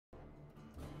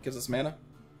Gives us mana.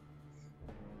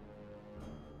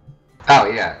 Oh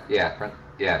yeah,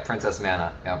 yeah, Princess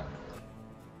Mana. Yep.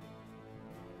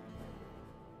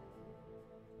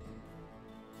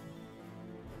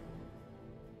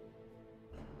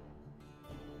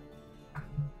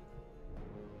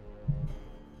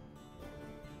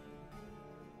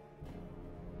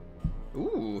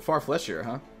 Ooh, far fleshier,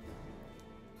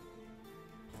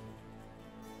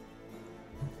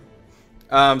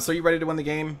 huh? So you ready to win the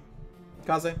game,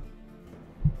 Kaze?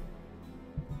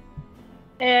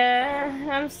 Yeah,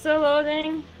 I'm still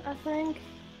loading, I think.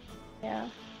 Yeah.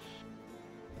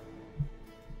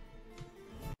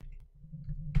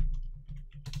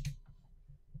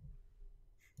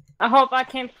 I hope I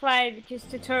can play because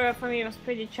tutorial for me was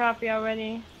pretty choppy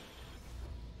already.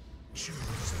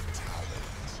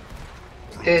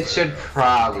 It should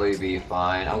probably be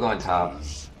fine. I'm going top.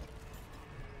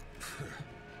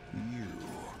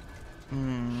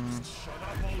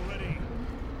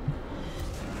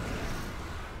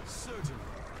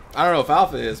 I don't know if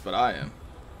Alpha is, but I am.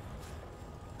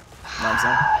 You know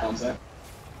what I'm saying?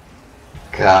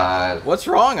 God. What's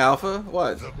wrong, Alpha?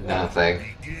 What? Nothing.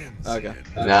 Okay.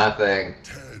 Nothing.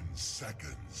 10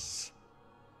 seconds.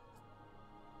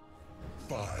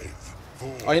 5,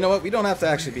 4. Oh, you know what? We don't have to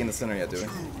actually be in the center yet, do we?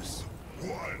 Choose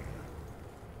 1.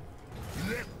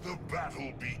 Let the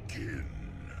battle begin.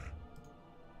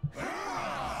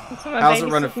 How's it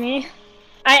running? Me?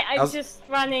 I'm just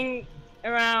running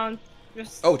around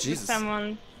with, oh, Jesus. with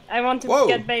someone. I want to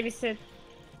get babysit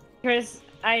because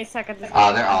I suck at this.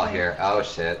 Oh, they're all here. Oh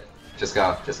shit. Just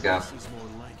go. Just go.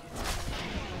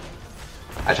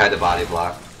 I tried the body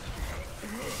block.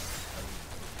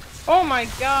 Oh my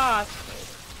god.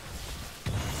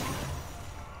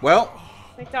 Well.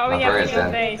 Like that we have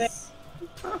a base.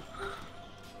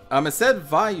 It said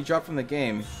Vi you dropped from the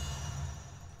game.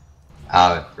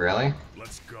 Oh, really?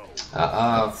 Let's go.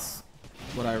 Uh-oh. That's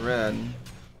what I read.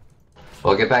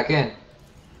 We'll get back in.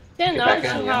 Then back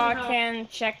also in, how I can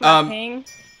check my ping.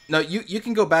 No, you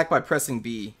can go back by pressing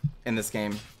B in this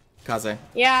game, Kaze.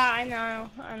 Yeah, I know.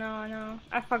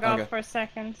 I forgot for a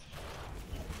second.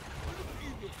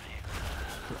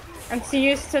 I'm so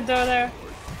used to the other.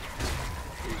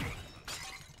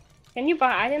 Can you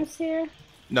buy items here?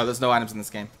 No, there's no items in this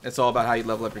game. It's all about how you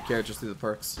level up your characters through the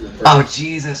perks. Oh,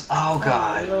 Jesus. Oh,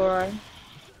 God. Oh, Lord.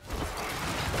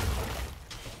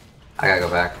 I gotta go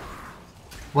back.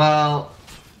 Well...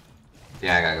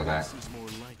 Yeah, I gotta go back.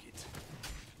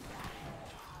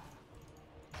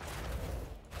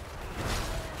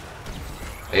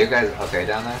 Are you guys okay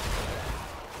down there?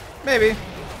 Maybe.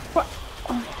 What?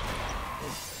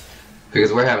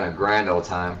 Because we're having a grand old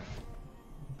time.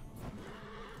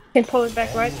 Can pull it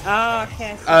back, right? Oh,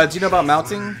 okay. Do you know about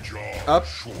mounting up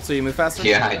so you move faster?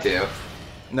 Yeah, I do.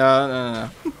 No.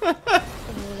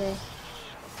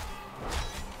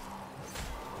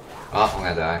 Oh, I'm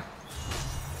gonna die.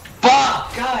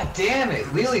 Fuck! God damn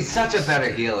it! Lily's such a better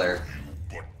healer.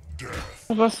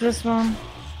 What's this one?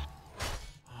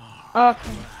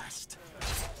 Okay.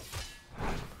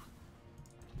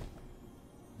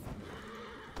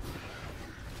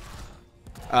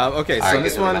 Okay, so in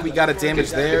this one we gotta damage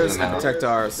theirs and protect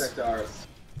ours.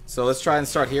 So let's try and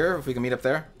start here, if we can meet up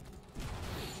there.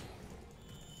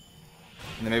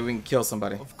 And then maybe we can kill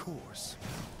somebody. Of course.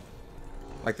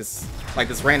 Like this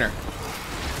Rainer.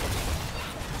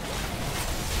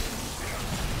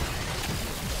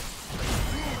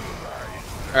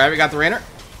 Alright, we got the Rainer.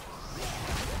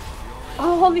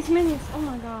 Oh, all these minions! Oh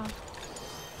my god.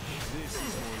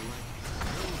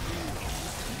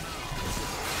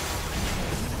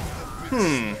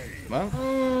 Well.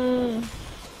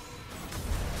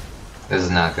 This is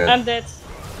not good. I'm dead.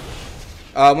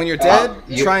 When you're dead,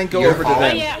 try and go over to Oh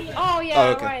them. yeah, Oh,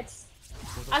 okay. right.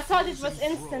 I thought it was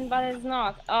instant, but it's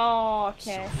not. Oh,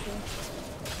 okay, I see.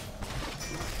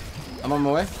 I'm on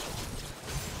my way.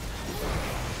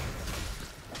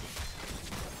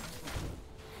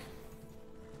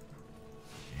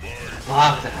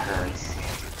 Fuck, that hurts.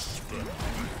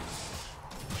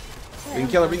 We can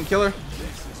kill her,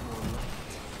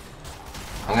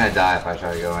 I'm gonna die if I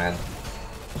try to go in.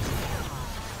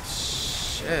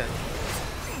 Shit.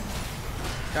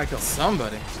 Gotta kill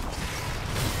somebody.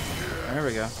 There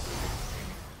we go.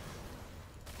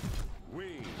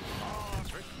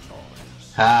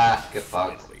 Ha, get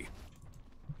fucked.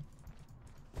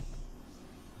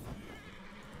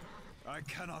 I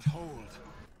cannot hold.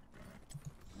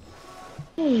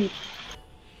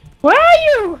 Where are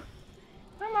you?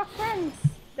 Where are my friends?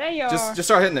 There you are. Just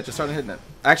start hitting it.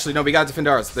 Actually, no, we gotta defend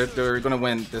ours. They're gonna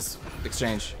win this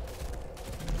exchange.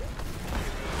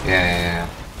 Yeah.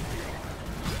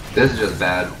 This is just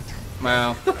bad.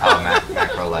 Wow. Oh,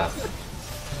 macro left.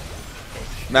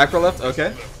 Macro left?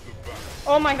 Okay.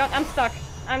 Oh my god, I'm stuck.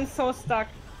 I'm so stuck.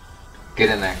 Get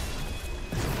in there.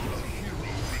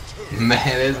 Man,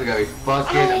 this is gonna be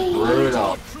fucking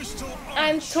brutal.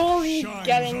 I'm totally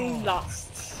getting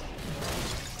lost.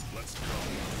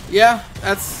 Yeah,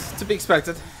 that's to be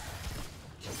expected.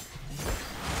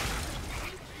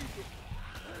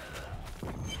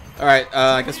 Alright,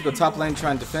 I guess we go top lane,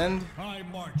 try and defend.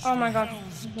 Oh my god.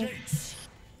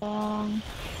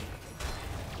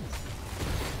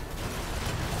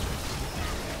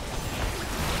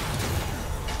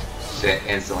 Shit,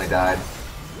 instantly died.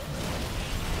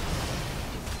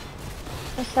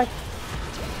 It's like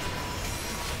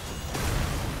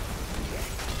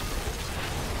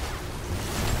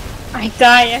I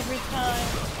die every time.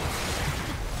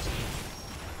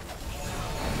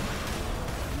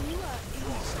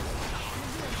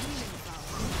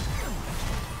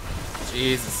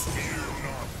 Jesus.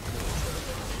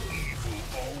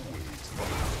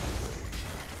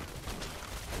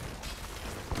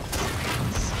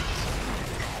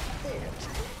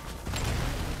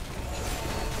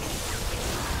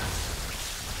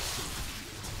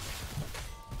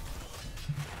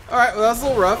 Alright, well that's a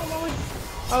little rough.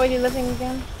 Oh, are you living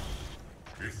again?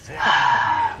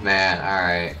 Man,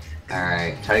 alright.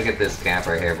 Alright. Try to get this camp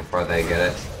right here before they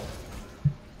get it.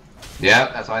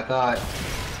 Yep, that's what I thought.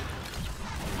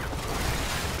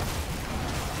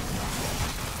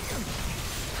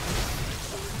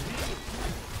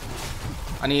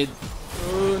 I need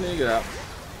to get out.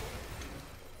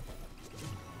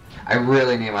 I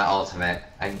really need my ultimate.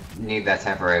 I need that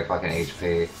temporary fucking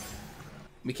HP.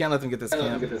 We can't let them get this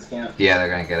camp. Yeah, they're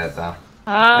gonna get it though.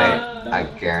 I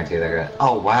guarantee they're gonna.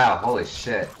 Oh wow! Holy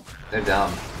shit! They're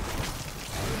dumb.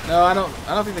 No, I don't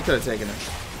think they could have taken it.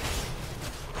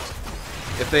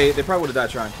 If they probably would have died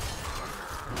trying.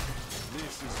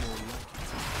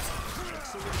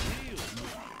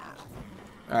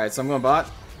 All right, so I'm going bot.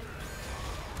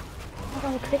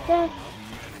 Oh, click that.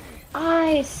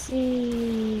 I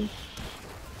see.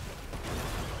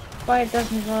 Why it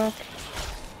doesn't work.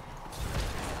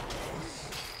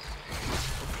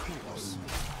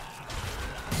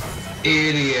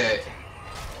 Idiot!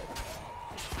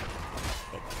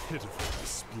 A pitiful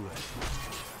display.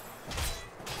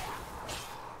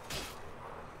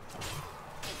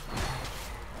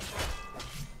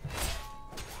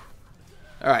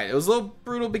 All right, it was a little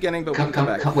brutal beginning, but we'll come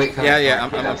back. Wait, Yeah,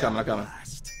 I'm coming.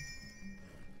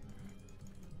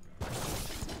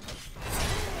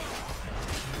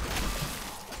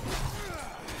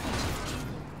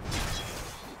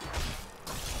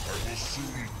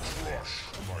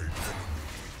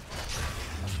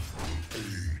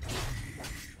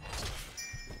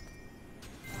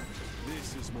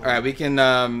 Alright, we can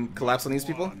collapse on these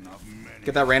people.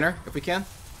 Get that Rainer if we can.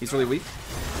 He's really weak.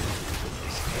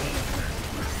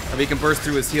 Or we can burst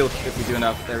through his heal if we do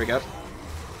enough. There we go.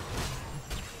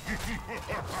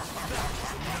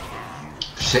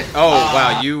 Shit. Oh,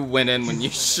 wow, you went in when you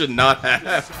should not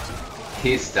have.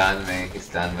 He stunned me. He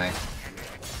stunned me.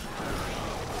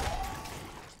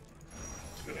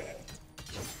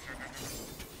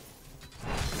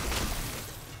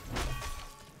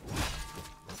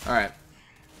 Alright.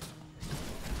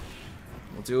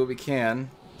 We'll do what we can.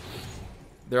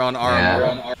 They're on armor. Yeah. They're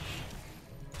on armor.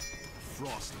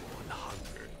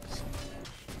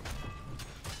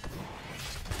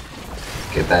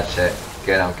 Get that shit.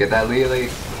 Get him. Get that Lily.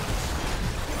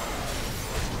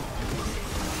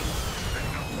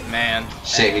 Man.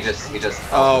 Shit, he just.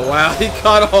 Oh wow, he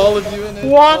caught all of you in it.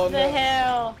 What oh, the no.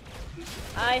 hell?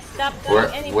 I stopped doing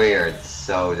anything. We're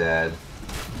so dead.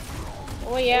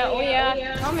 Oh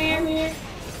yeah. Come here.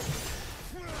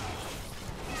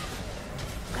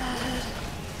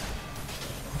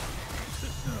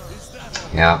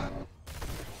 Yeah.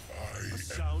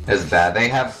 It's bad. They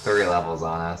have 3 levels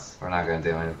on us. We're not gonna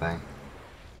do anything.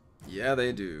 Yeah,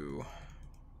 they do.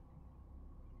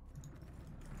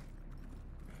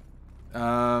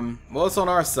 Well, it's on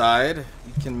our side.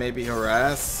 We can maybe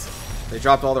harass. They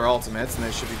dropped all their ultimates, and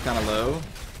they should be kind of low.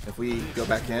 If we go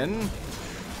back in,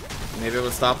 maybe it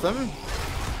would stop them.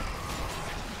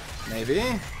 Maybe.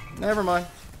 Never mind.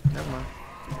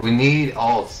 We need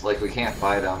ults. Like, we can't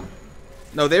fight them.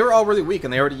 No, they were all really weak,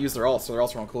 and they already used their ults, so their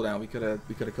ults were on cooldown. We could have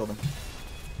killed them.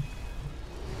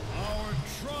 Our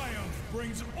triumph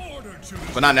brings order to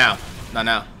But not now. Not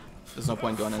now. There's no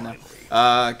point going in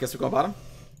now. Guess we're going bottom.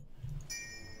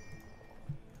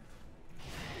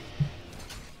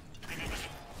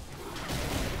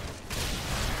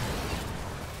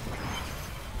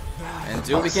 And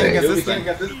do what we can against this thing.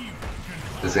 This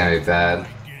is gonna be bad.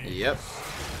 Yep.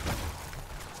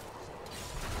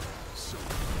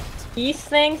 These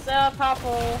things are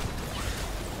powerful.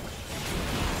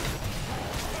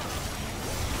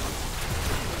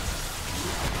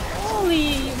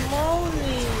 Holy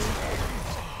moly!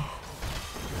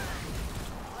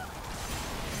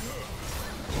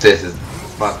 This is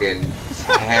fucking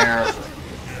terrible.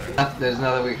 There's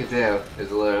nothing we could do.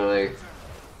 There's literally...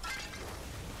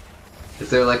 Is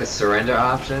there like a surrender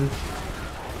option?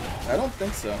 I don't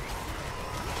think so.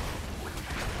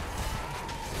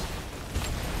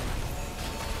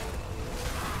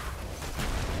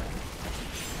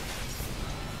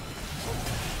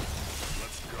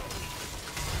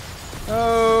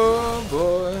 Oh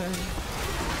boy.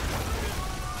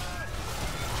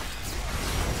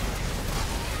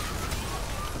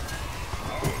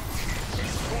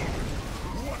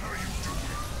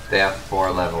 They have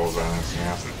 4 levels on us,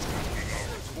 yeah.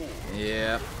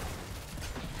 Yeah.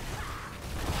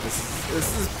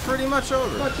 This is pretty much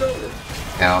over.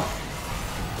 Yeah.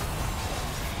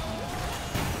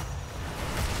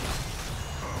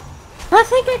 I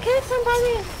think I killed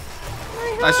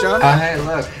somebody! Nice shot. Oh hey,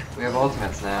 look, we have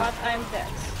ultimates now. But I'm dead.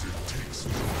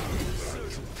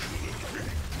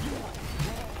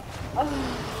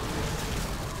 Oh.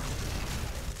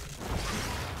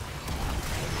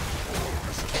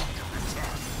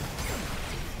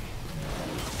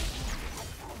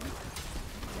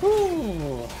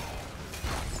 Ooh.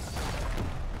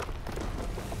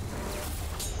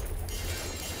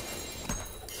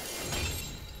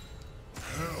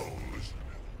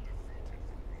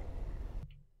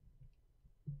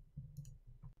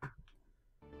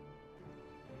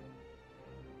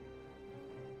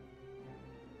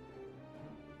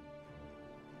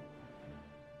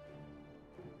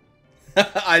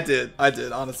 I did.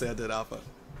 Honestly, I did, Alpha.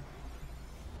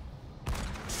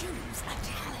 Choose a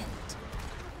talent.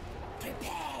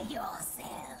 Prepare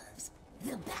yourselves.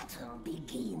 The battle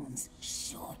begins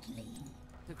shortly.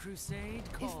 The crusade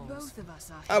calls. If both of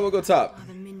us are I will go top. are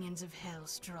the minions of hell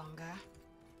stronger?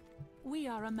 We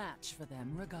are a match for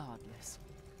them regardless.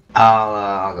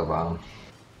 I'll go bottom.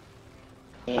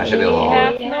 I should be able to hold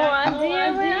have it. no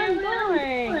idea where I'm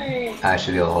going. I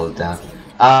should be able to hold it down.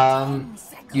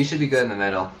 You should be good in the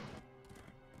middle.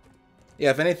 Yeah,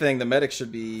 if anything, the medic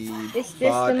should be Is this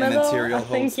bot the and middle? Interior I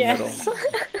holds think the middle. yes.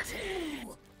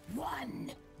 2,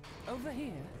 1. Over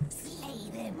here. Slay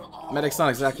them all. Medic's not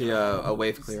exactly a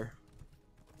wave clear.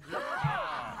 Yeah,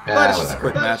 But it's just a whatever.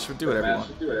 quick match. Do whatever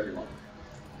you want.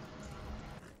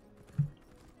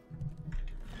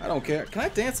 I don't care. Can I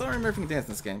dance? I don't remember if you can dance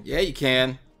in this game. Yeah, you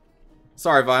can.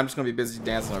 Sorry, Vi. I'm just gonna be busy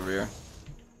dancing over here.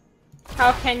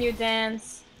 How can you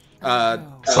dance?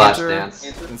 Slash enter dance.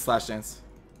 and slash dance.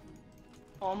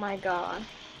 Oh my god.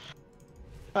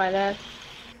 Try that.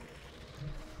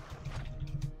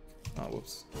 Oh,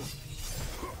 whoops.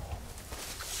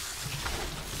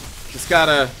 Just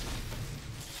kinda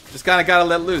gotta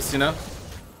let loose, you know?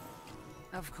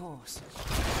 Of course.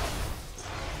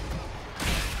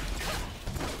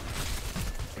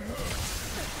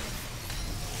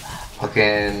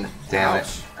 Fucking damn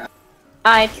it. Ouch.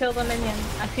 I killed a minion.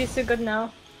 I feel so good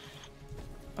now.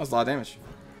 That was a lot of damage.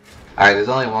 Alright, there's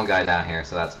only one guy down here,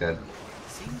 so that's good.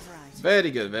 Seems right.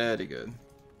 Very good, very good.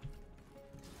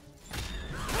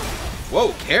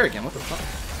 Whoa, Kerrigan, what the fuck?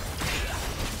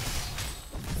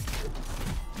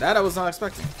 That I was not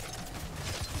expecting.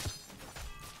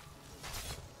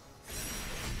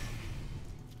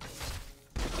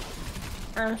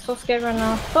 I'm so scared right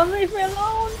now. Don't leave me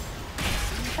alone!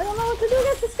 I don't know what to do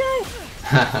against this guy!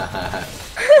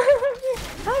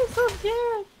 I'm so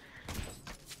scared!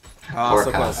 Oh, Poor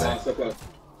so close. Kase. So close.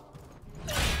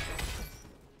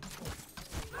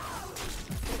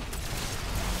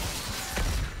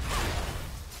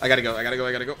 I gotta go.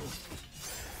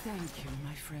 Thank you,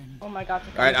 my friend. Oh my god,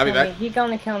 Alright, I'll be back. He's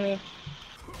gonna kill me.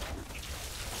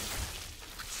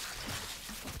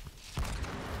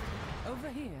 Over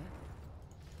here.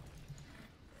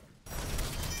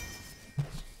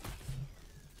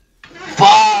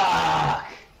 Fuck!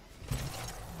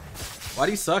 Why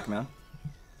do you suck, man?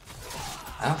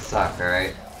 I don't suck,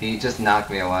 alright? He just knocked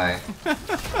me away.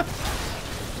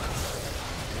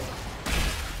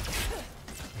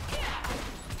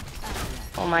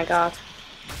 Oh my god.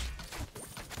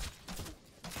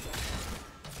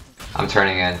 I'm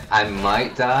turning in. I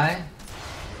might die.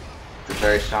 It's a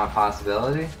very strong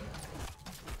possibility.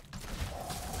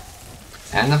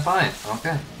 And the fine.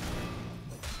 Okay.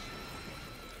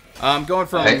 I'm going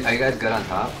from. Are you guys good on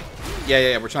top?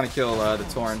 Yeah. We're trying to kill the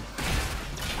Torn.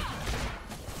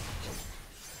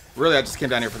 Really, I just came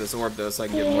down here for this orb though, so I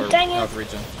can get more Dang it. health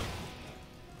regen.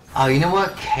 Oh, you know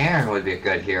what? Karen would be a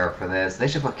good hero for this. They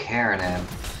should put Karen in.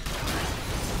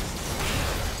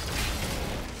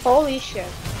 Holy shit.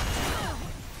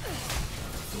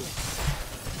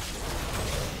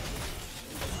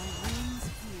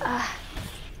 Ah.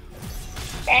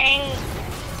 Dang.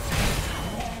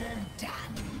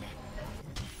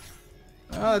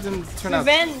 Oh, it didn't turn out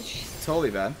Revenge.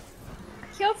 totally bad.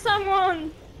 Killed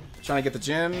someone. Trying to get the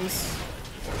gems.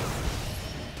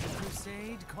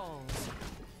 Crusade calls.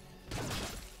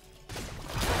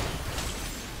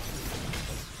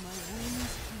 My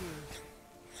wounds healed.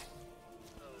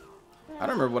 I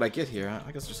don't remember what I get here.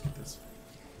 I guess I'll just get this.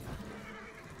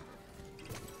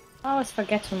 I always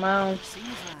forget to mount. Seems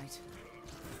right.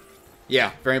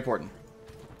 Yeah, very important.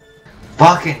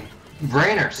 Fucking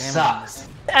Brainer sucks.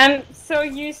 I'm so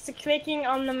used to clicking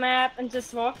on the map and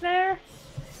just walk there.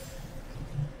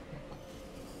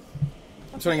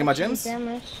 I'm trying to get my gems.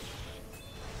 Damage.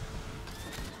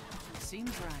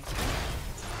 Seems right.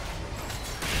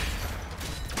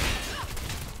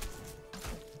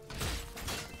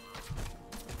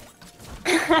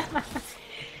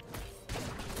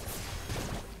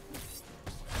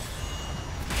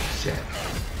 Shit.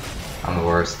 I'm the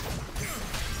worst.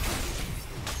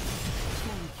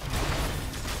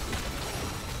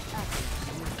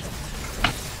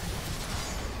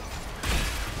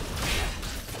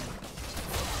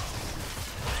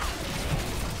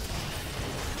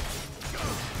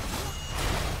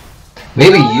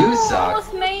 Maybe you suck.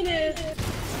 Almost made it.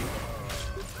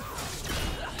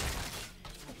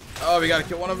 Oh, we gotta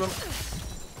kill one of them.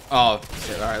 Oh,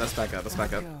 shit. Alright, let's back up. Let's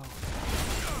back up. Go.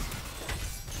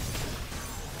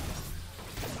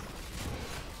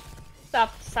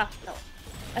 Stop, no.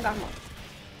 I got more.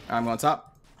 I'm going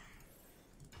top.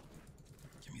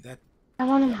 Give me that. I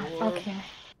want him. Okay.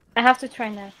 I have to try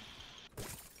now.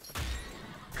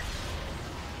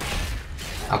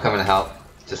 I'm coming to help.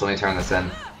 Just let me turn this in.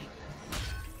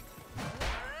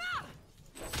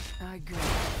 I go.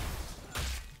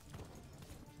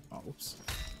 Oh, oops.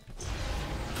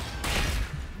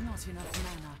 Not enough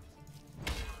mana.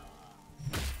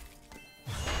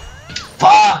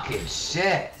 Fucking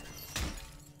shit.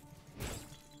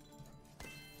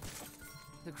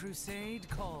 The crusade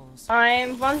calls.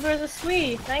 I'm 1 versus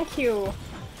 3. Thank you.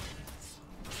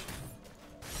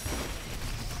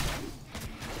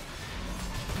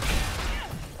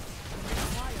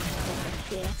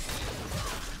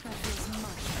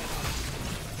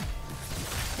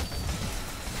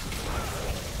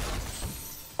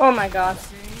 Oh my god.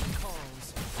 Crusade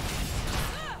calls.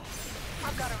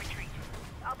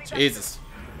 Jesus.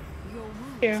 Your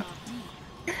wounds Here. are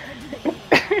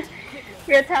deep.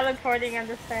 We're teleporting at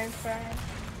the same time.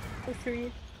 So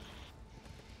sweet.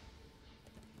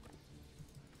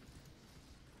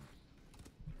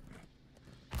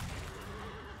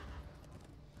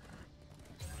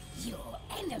 Your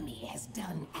enemy has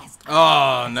done as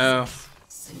Oh, no.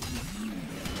 so you will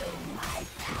know my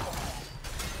power.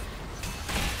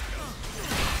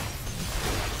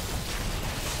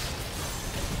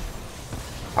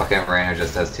 Fucking Brainer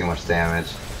just does too much damage.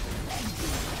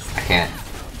 I can't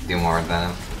do more than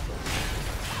him.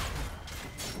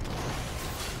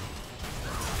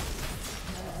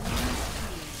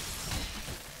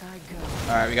 I go.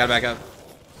 Alright, we gotta back up.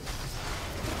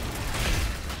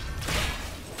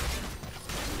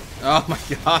 Oh my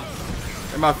god.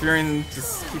 Am I fearing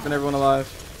just keeping everyone alive?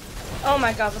 Oh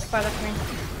my god, the spider queen.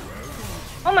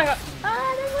 Oh my god.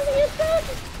 Ah, there's one of you dead.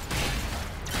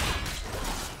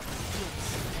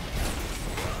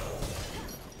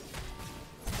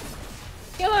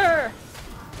 Kill her.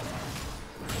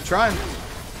 I'm trying.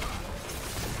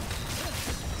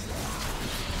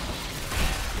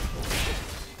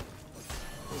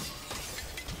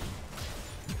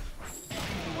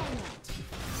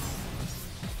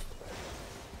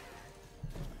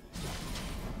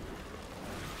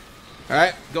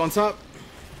 Alright, go on top.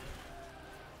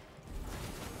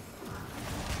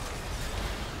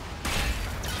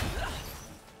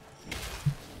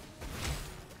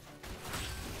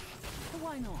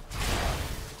 Why not?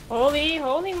 Holy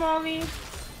moly.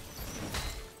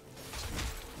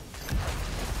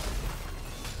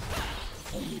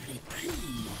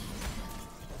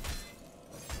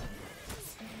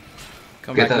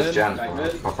 Come Get back those mid. gems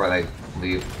before they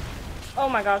leave. Oh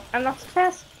my god, I'm not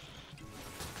fast.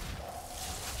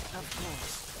 Of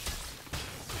course.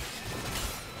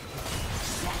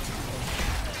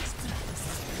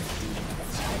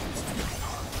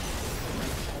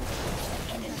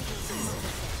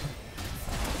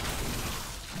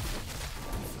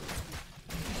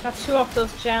 Got 2 of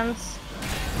those gems.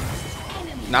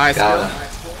 Nice. Got Kill. him.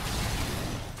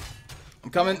 I'm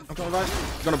coming back.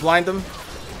 I'm gonna blind them.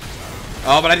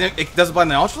 Oh, but I didn't. It doesn't blind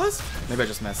the Ultras? Maybe I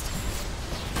just missed.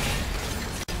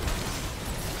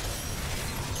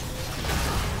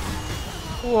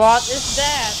 What is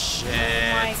that? Shit.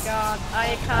 Oh my god,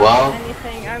 I can't Well- do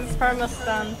anything. I'm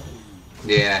perma-stunned.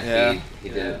 Yeah, he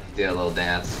did a little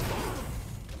dance.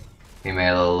 He made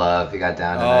a little love. He got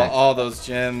down Oh, tonight. all those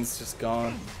gems just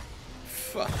gone.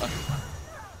 Fuck.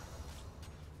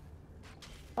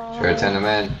 Sure to tender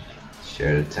man.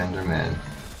 Sure to tender man.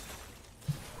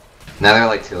 Now they're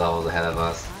like 2 levels ahead of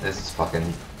us. This is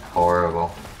fucking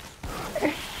horrible.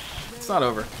 It's not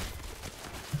over.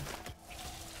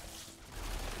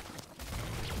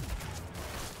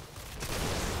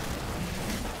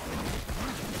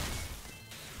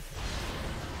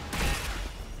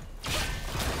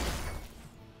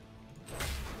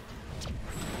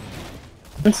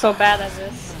 I'm so bad at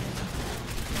this.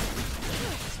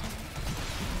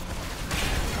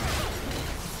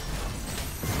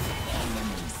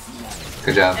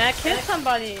 Good job. And I killed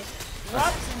somebody.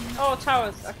 What? Oh,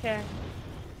 towers. Okay.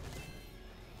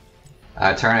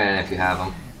 Turn it in if you have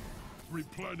them.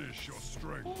 Replenish your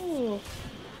strength. Ooh.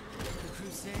 The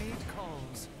crusade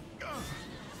calls.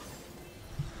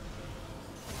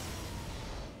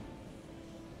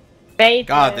 Bait.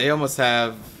 God, they almost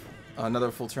have another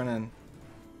full turn in.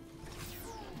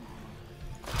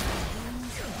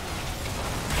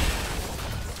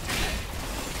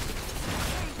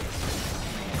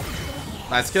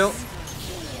 Nice kill.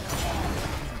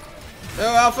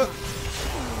 Oh, Alpha.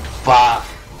 Fuck.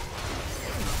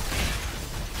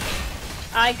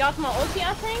 I got my ulti,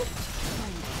 I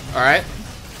think. Alright.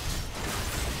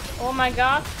 Oh my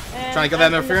god. And Trying to get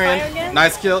that I'm in the fire Nefarian. again.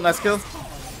 Nice kill, nice kill.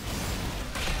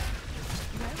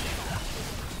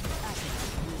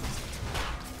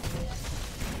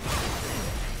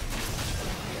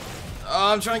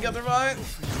 Oh, I'm trying to get the revive.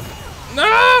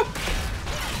 No!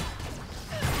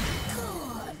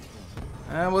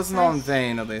 That wasn't all in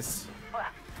vain, at least.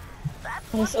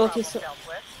 This ulti is so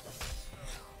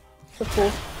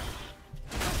cool.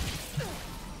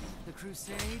 The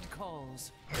crusade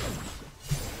calls.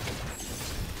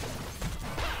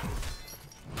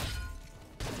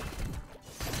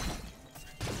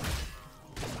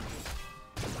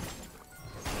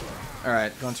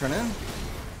 Alright, go and turn in.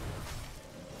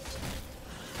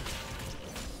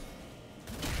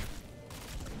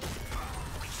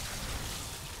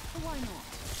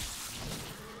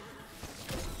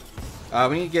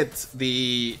 We need to get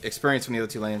the experience from the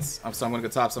other 2 lanes. So I'm gonna go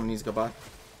top, someone needs to go bot.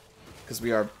 Because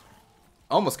we are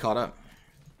almost caught up.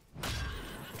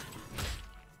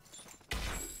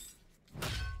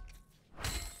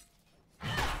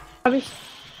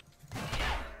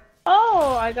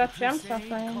 Oh, I got gems off Crusade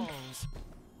my. calls.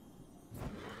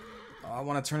 Oh, I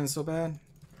want to turn in so bad.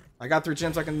 I got 3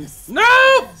 gems, I can...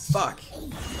 No! Fuck.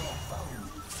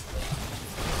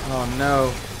 Oh,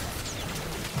 no.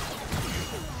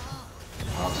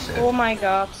 Oh shit. Oh my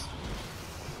god.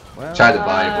 Well, Tried to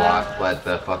body block, but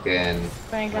the fucking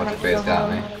I'm gonna what's have your to face go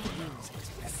got home. me.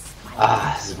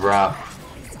 Ah, this is rough.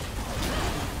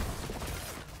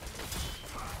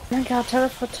 Oh my god,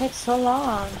 teleport takes so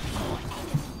long.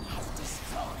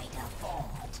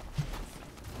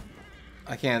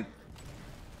 I can't...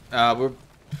 we're...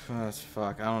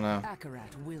 fuck, I don't know.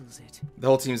 Akarat wills it. The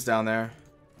whole team's down there.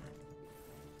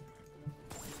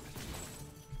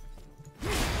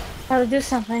 Gotta do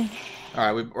something.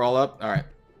 Alright, we're all up? Alright.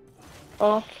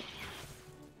 Okay.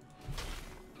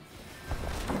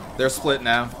 They're split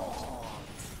now.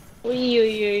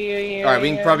 Alright,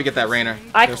 We can probably get that Rainer.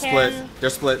 I They're can split. They're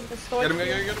split. destroy Get him,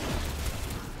 get him.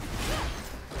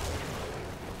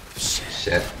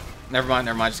 Shit. Never mind,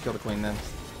 just kill the queen then.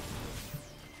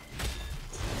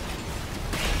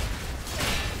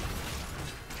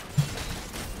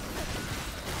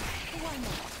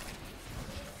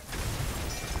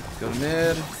 Go to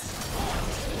mid.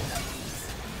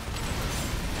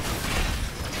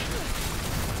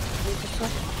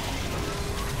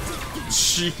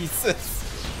 Jesus.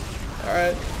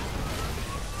 Alright.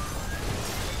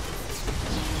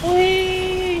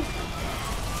 Whee!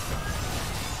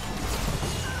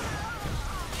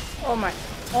 Oh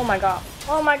my god.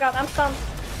 Oh my god, I'm stunned.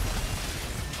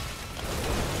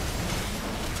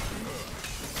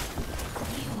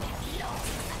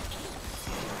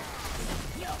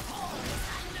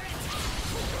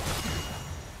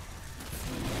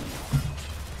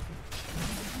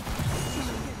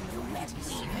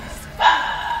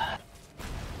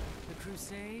 The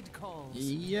crusade calls.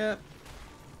 Yep.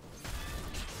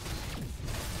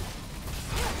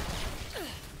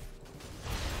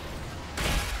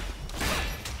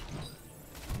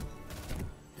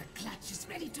 The clutch is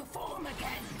ready to form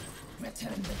again.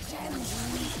 Return the gems.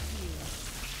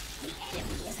 The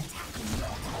enemy is attacking your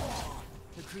core.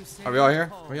 The crusade Are we all here?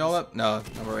 calls. Are we all up? No,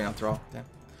 I'm already on thrall. Damn.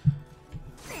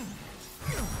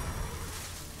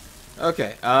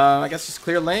 Okay, I guess just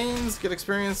clear lanes, get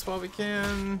experience while we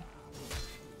can.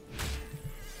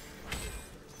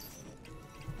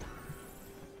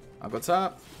 I'll go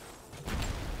top.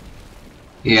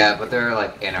 Yeah, but they're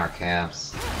like in our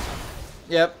camps.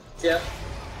 Yep. Yep.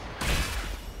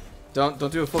 Don't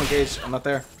do a full engage. I'm not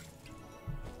there.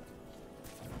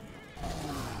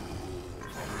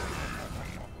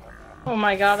 Oh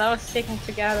my god, that was sticking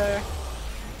together.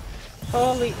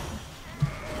 Holy.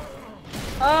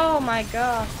 Oh my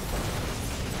god.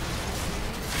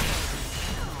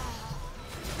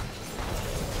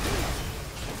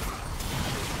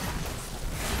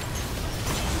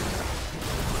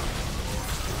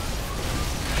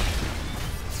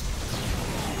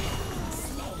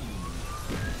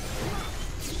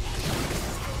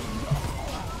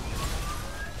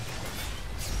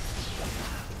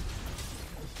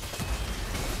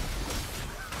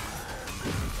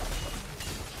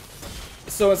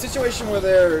 So in a situation where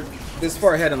they're this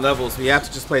far ahead in levels, we have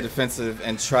to just play defensive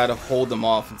and try to hold them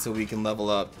off until we can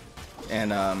level up and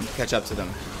catch up to them.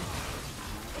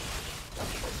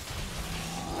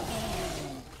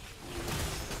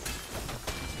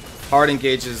 Hard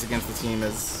engages against the team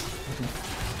is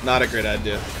not a great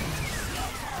idea.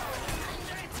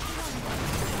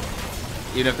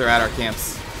 Even if they're at our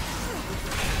camps.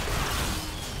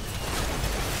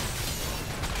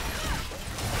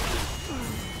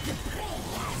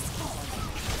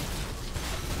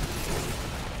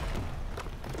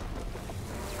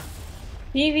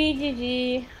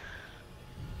 GG.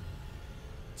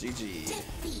 GG.